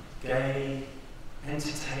 gay,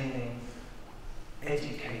 entertaining,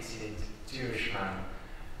 educated Jewish man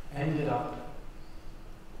ended up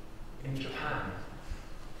in Japan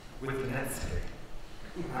with the netsuke.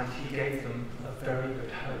 and he gave them a very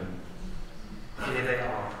good home. Here they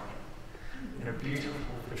are, in a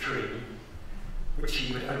beautiful tree, which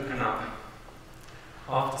he would open up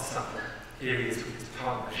after supper. Here he is with his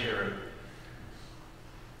partner, Shiro.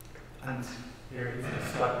 And here he is in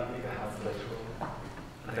a slightly bigger house later on.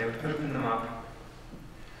 And they would open them up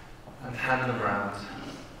and hand them round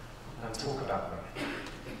and talk about them.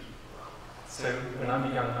 So when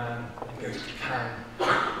I'm a young man, I go to Japan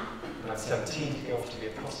when I'm 17 to go off to be a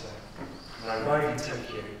potter. When I arrive in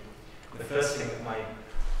Tokyo, the first thing that my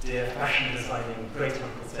dear fashion designing great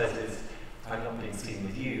uncle says is, "I'm not being seen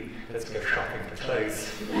with you, let's go shopping for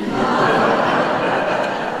clothes." The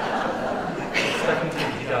second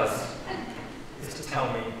thing he does is to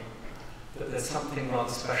tell me that there's something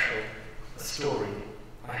rather special, a story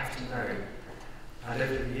I have to know. And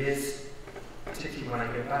over the years, particularly when I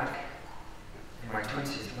go back in my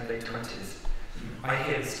 20s, my late 20s, I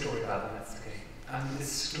hear the story about the netsuke. And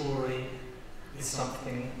this story is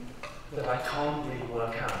something that I can't really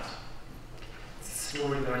work out. It's a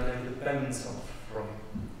story that I know the bones of from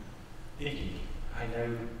Iggy. I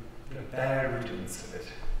know the bare rudiments of it.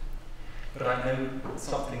 But I know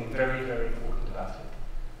something very, very important about it,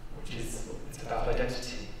 which is it's about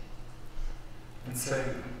identity. And so,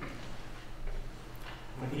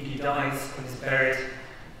 when Iggy dies and is buried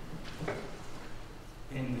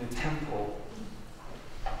in the temple,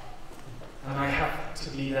 and I have to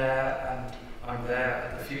be there, and I'm there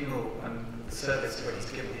at the funeral and the service where he's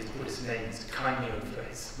given his Buddhist name to Kaimyo for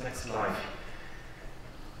his next life,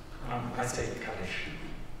 I say the Kaddish,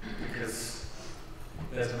 because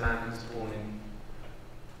there's a man who's born in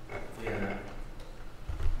Vienna,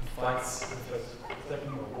 and fights in the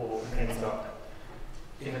Second World War and ends up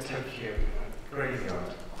in a Tokyo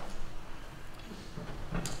graveyard.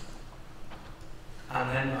 And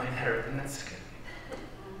then I inherit the netsuke.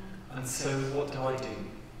 And so what do I do?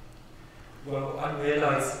 Well, I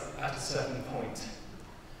realise at a certain point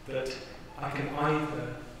that I can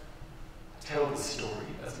either tell the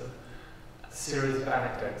story as a series of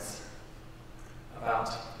anecdotes about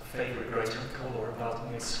a favourite great uncle or about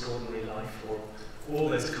an extraordinary life or all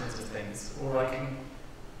those kinds of things, or I can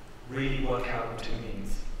really work out what it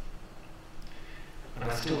means. And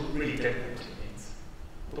I still really don't know what it means.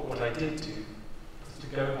 But what I did do was to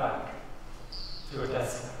go back to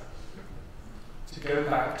Odessa, to go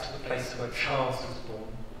back to the place where Charles was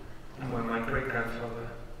born and where my great-grandfather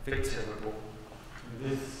Victor was born, in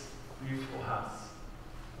this beautiful house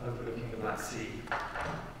overlooking the Black Sea.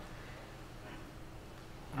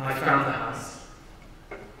 And I found the house,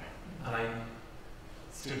 and I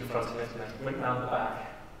stood in front of it and I went round the back.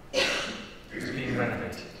 It was being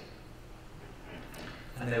renovated.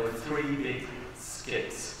 And there were 3 big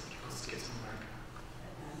skids, what do you call skids in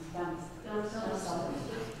America?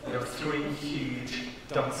 There were 3 huge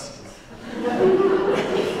dumpsters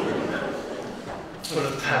full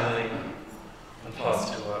of panelling and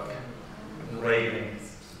plasterwork and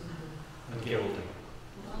railings and gilding.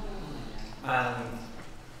 And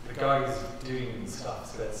the guy who's doing stuff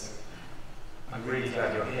says, "I'm really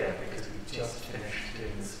glad you're here because we've just finished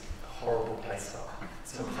doing this horrible place up.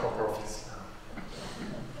 It's a proper office now.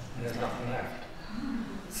 And there's nothing left."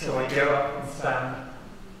 So I go up and stand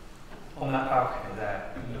on that balcony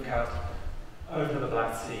there and look out over the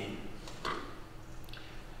Black Sea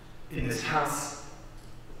in this house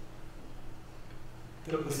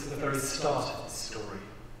that was the very start of this story,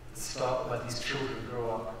 the start where these children grew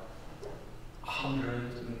up 100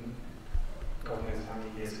 and God knows how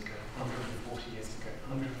many years ago, 140 years ago,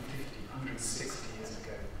 150, 160 years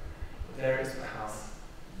ago. But there is the house,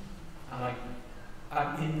 and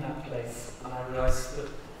I'm in that place, and I realise that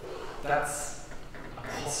that's a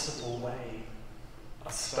possible way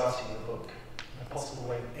of starting the book, a possible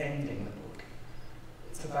way of ending the book.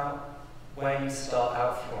 It's about where you start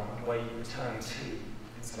out from and where you return to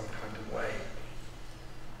in some kind of way.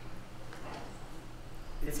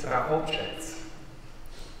 It's about objects.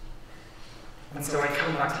 And so I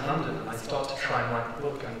come back to London and I start to try and write the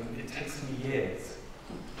book, and it takes me years.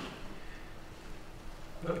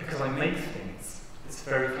 But because I make things, it's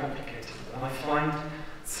very complicated. And I find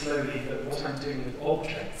slowly that what I'm doing with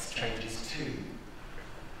objects changes too.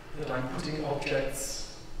 That I'm putting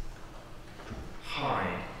objects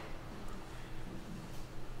high,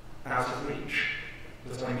 out of reach.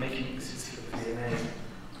 That I'm making, this is for the DNA,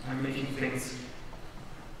 I'm making things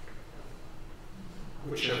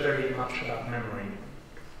which are very much about memory.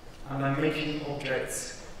 And I'm making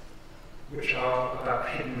objects which are about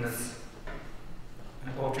hiddenness,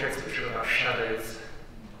 and objects which are about shadows,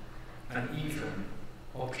 and even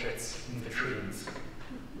objects in vitrines.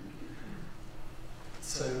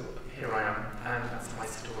 So here I am, and that's my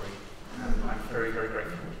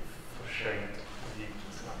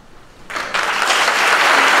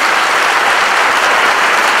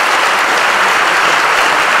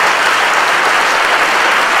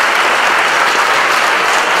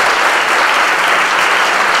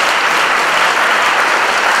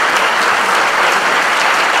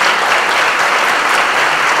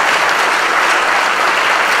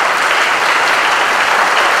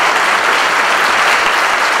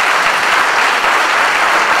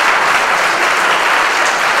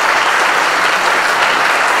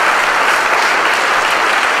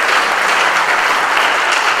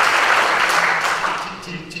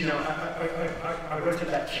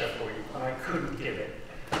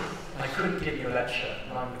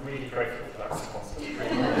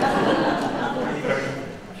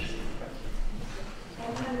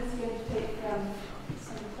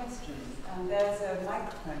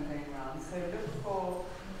microphone going around, so look for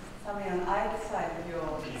somebody on either side of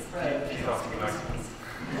your throat. Please ask me nice ones.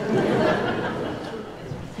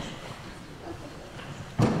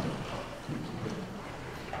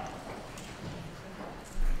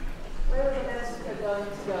 Where are the netsuke going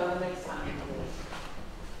to go the next 100 years?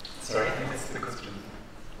 Sorry, I think that's the question.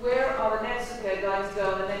 Where are the netsuke going to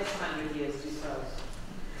go in the next 100 years, do you suppose?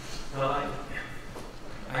 Well,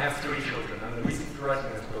 I have 3 children, and the reason for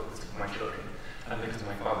writing this book was for my children, and because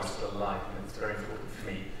my father's still alive, and it's very important for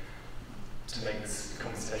me to make this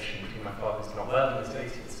conversation between my father who's not well in his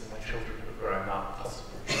 80s and my children who are growing up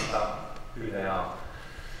possible about who they are.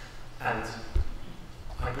 And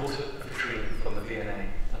I bought a vitrine from the V&A, an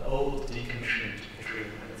old decommissioned vitrine,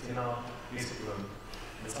 and it's in our music room.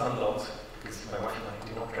 It's unlocked because my wife and I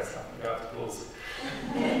do not dress up and go out to balls.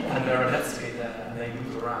 And there are netsuke there, and they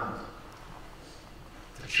move around.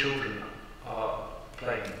 The children are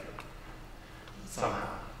playing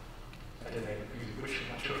somehow. I don't know which of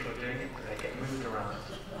my children are doing it, but they get moved around,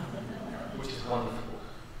 which is wonderful.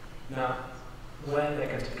 Now, where they're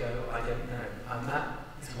going to go, I don't know. And that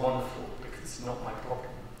is wonderful because it's not my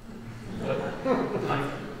problem. But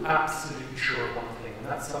I'm absolutely sure of one thing, and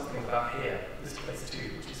that's something about here, this place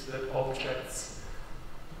too, which is that objects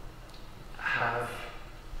have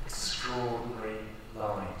extraordinary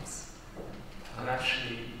lives. And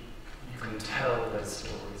actually, you can tell those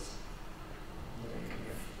stories. You know, you can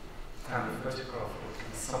give a family photograph, or it can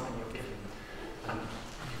be something you're given, and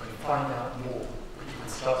you can find out more, but you can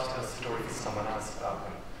start to tell a story for someone else about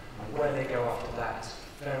them. And where they go after that is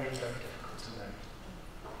very, very difficult to know.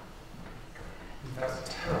 That was a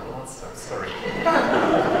terrible answer, I'm sorry.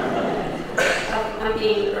 I'm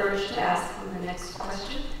being urged to ask them the next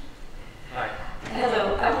question. Hi.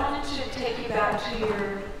 Hello, I wanted to take you back to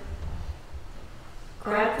your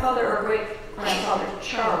grandfather or great-grandfather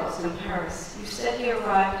Charles in Paris. You said he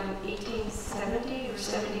arrived in 1870 or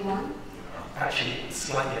 71? Actually,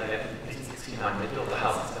 slightly later, in 1869, they built the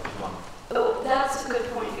house in 71. Oh, that's a good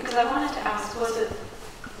point, because I wanted to ask,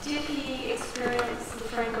 did he experience the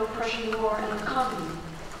Franco-Prussian War and the Commune?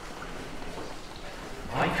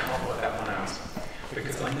 I can't work that one out,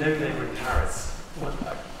 because I know they were in Paris. Well,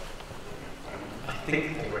 I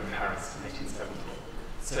think they were in Paris in 1870.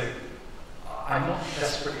 So I'm not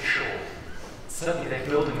desperately sure. Certainly they're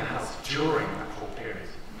building the house during that whole period,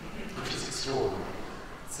 which is extraordinary.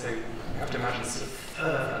 So you have to imagine sort of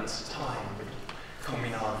fervent time with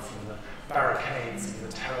communards and the barricades and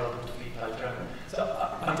the terrible defeat by Germany. So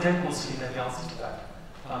I don't honestly know the answer to that.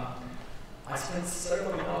 I spent so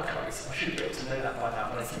long in archives, I should be able to know that by now,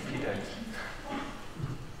 but I simply don't.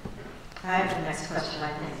 I have the next question,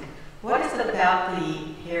 I think. What is it about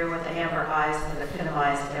the hair with the amber eyes that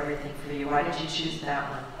epitomized everything for you? Why did you choose that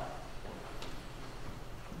one?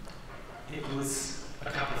 It was a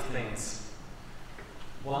couple of things.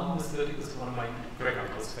 One was that it was one of my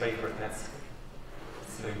great-uncle's favourite netsuke.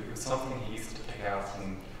 So it was something he used to pick out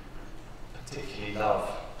and particularly love.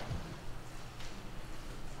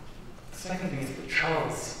 The second thing is that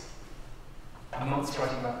Charles, amongst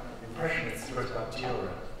writing about Impressionists, wrote about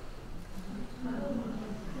Dürer.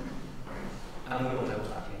 And we all know what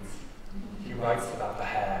that means. He writes about the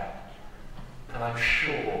hair. And I'm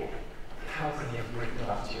sure, how can he have written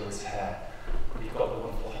about Dürer's hair? We've got the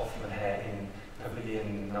wonderful Hoffman hair in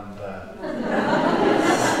Pavilion number.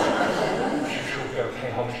 I'm sure we'll go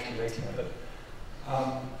pay homage to later, but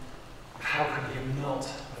how can he not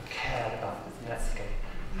have cared about this netsuke,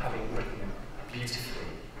 having written beautifully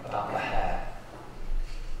about the hair?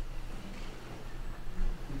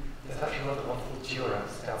 There's actually another wonderful Dürer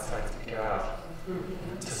just outside as we go out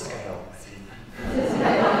to scale, I see.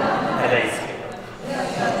 LA scale.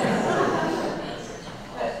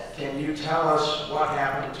 Can you tell us what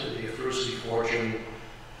happened to the Ephrussi fortune,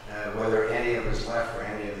 whether any of it's left for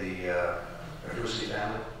any of the Ephrussi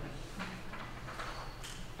family?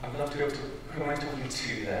 I'd love to go to, who am I talking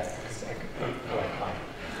to there? Because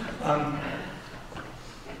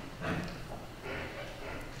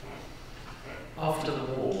after the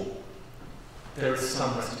war, there is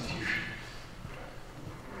some restitution.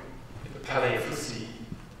 The Palais Ephrussi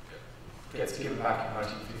gets given back in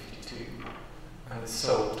 1952 and is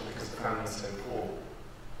sold because the family is so poor,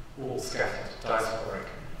 all scattered diaspora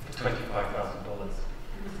for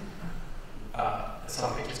 $25,000.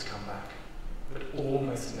 Some pictures come back, but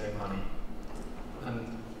almost no money.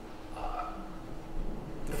 And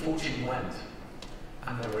the fortune went,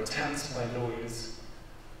 and there were attempts by lawyers,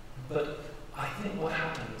 but I think what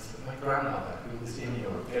happened was that my grandmother, who was in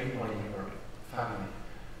Europe, the only one in Europe, family,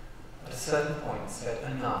 at a certain point said,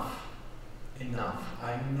 enough, enough,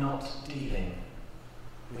 I'm not dealing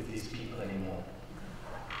with these people anymore.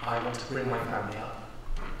 I want to bring my family up,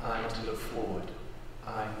 and I want to look forward.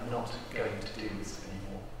 I'm not going to do this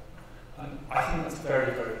anymore. And I think that's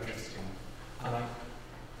very, very interesting. And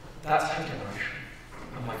that's her generation.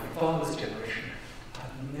 And my father's generation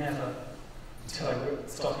had never, until I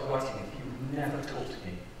started writing it, he would never talk to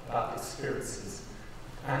me about the experiences,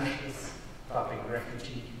 anxious, about being a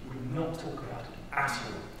refugee. He would not talk about it at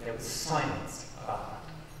all. There was silence about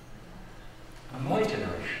that. And my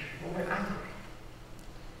generation, well, we're angry.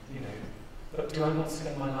 You know, but do I not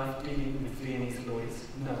spend my life dealing with Viennese lawyers?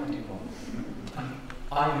 No, I do not. And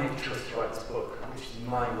I made the choice to write this book, which is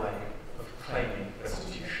my way of claiming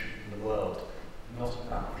restitution in the world, not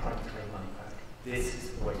about trying to claim money back. This is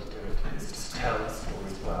the way to do it, is to tell the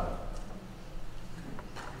stories well.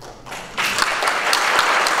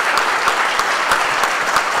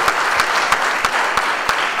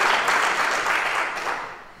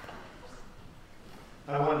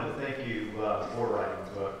 I wanted to thank you for writing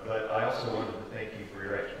the book, but I also wanted to thank you for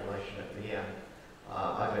your explanation at the end.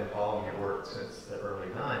 I've been following your work since the early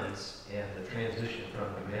 90s, and the transition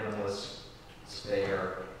from the minimalist,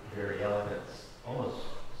 spare, very elegant, almost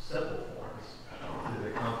simple forms to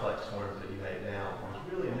the complex forms that you made now was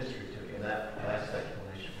really a mystery to me, and that last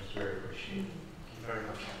explanation was very appreciated. Thank you very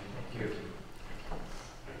much. Thank you.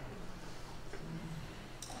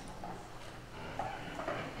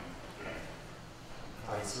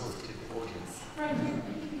 I exhausted the audience.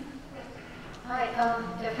 Hi,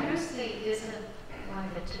 Ephrussi isn't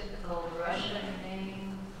like a typical Russian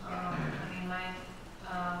name. I mean, my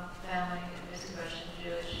family is Russian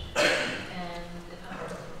Jewish, and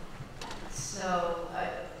so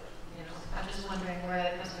I'm just wondering where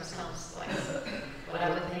that customer sounds like what I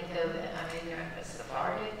would think of. I mean, they're a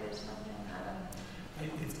Sephardic or something. I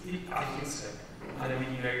don't know. I think so. And I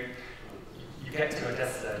mean, you know, you get to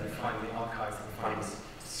Odessa and you find the archives and you find this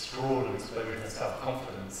extraordinary explosion of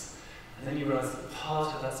self-confidence. And then you realize that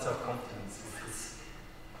part of that self-confidence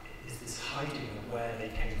is this hiding of where they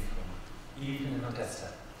came from. Even in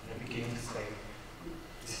Odessa, they're beginning to say,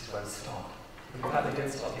 this is where we start. But in fact, they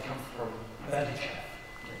don't start, they come from Berdichev,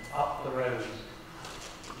 up the road,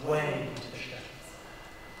 way into the sheds.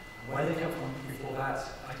 Where they come from before that,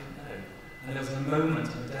 I didn't know. And there was a moment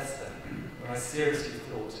in Odessa when I seriously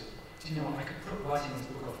thought, do you know what, I could put writing this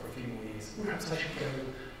book off for a few more years. Perhaps I should go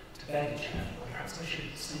to Berdichev, or perhaps I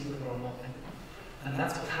should see whether or not. And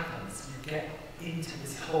that's what happens. You get into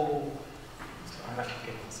this whole, I'm actually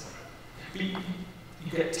getting this one. You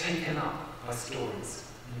get taken up by stories,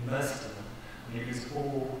 and immersed in them, and you lose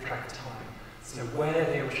all track of time. So where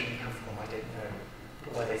they originally come from, I don't know.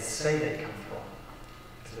 But where they say they come from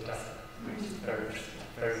is Odessa, which is very interesting,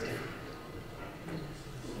 very different.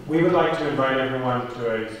 We would like to invite everyone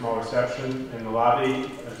to a small reception in the lobby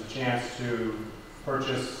as a chance to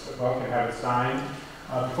purchase a book and have it signed.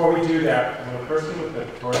 Before we do that, will the person with the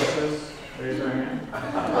tortoises raise their hand?